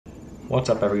What's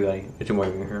up, everybody? It's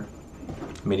Wayne here.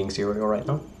 I'm eating cereal right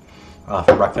now.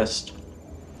 For breakfast,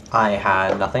 I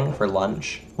had nothing. For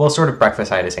lunch, well, sort of breakfast,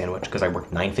 I had a sandwich because I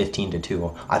worked 9:15 to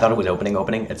 2. I thought it was opening.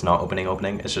 It's not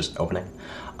opening. It's just opening.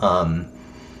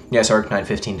 Yeah, so I worked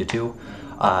 9:15 to 2.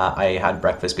 I had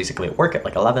breakfast basically at work at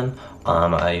like 11.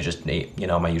 I just ate,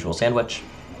 my usual sandwich.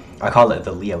 I call it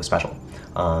the Leo special.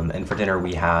 And for dinner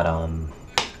we had,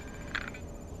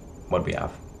 what did we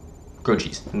have? Grilled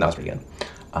cheese, and that was pretty good.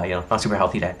 Not super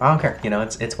healthy day. I don't care.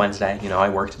 It's Wednesday. I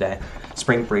work today.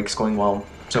 Spring break's going well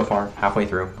so far. Halfway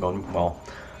through, going well.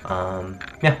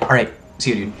 Yeah. All right. See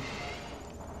you, dude.